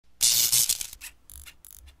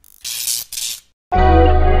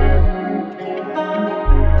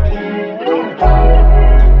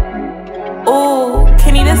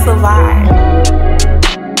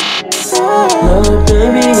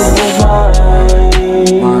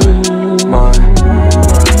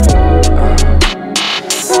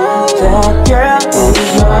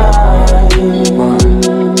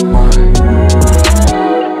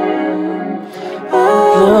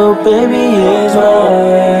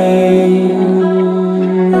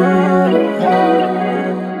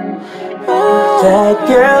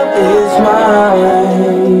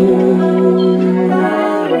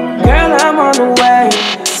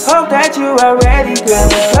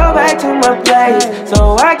place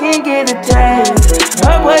so I can get a taste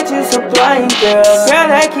of what you supplying, girl. Girl,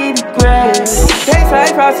 that kitty gray tastes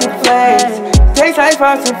like frosted flakes. Tastes like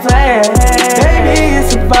frosted flakes. Baby,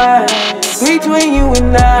 it's a vibe between you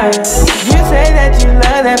and I. You say that you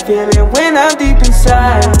love that feeling when I'm deep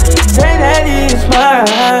inside. Say that it's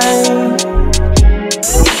mine,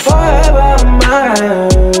 forever mine.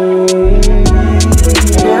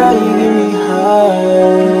 Girl, you give me high.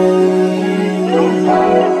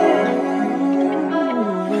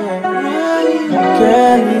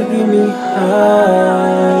 Girl, you give me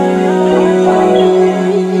high.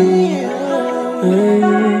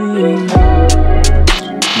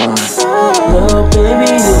 Little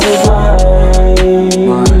baby, you're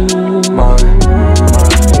mine.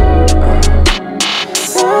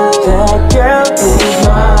 That girl is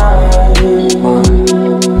mine.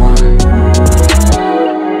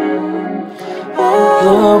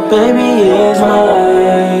 Little baby is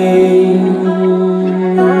mine.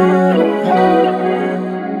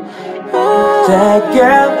 That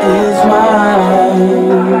girl is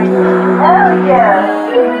mine. Hell yeah.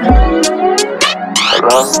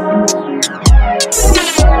 Hello?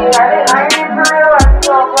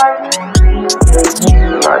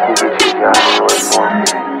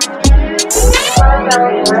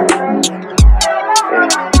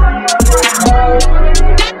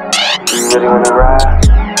 You really wanna ride?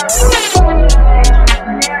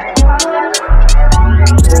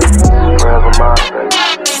 Forever mine,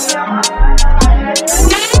 baby.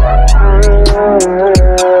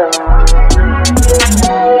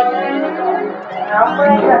 I'll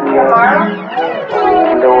bring it tomorrow.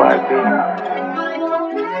 KendalYB.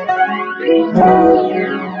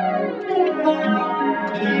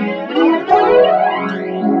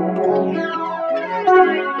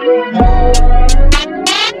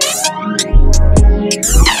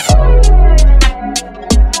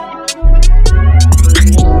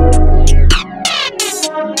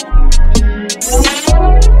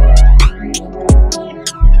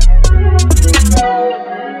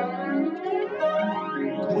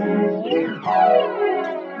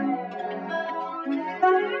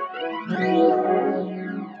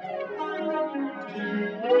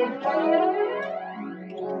 Thank you.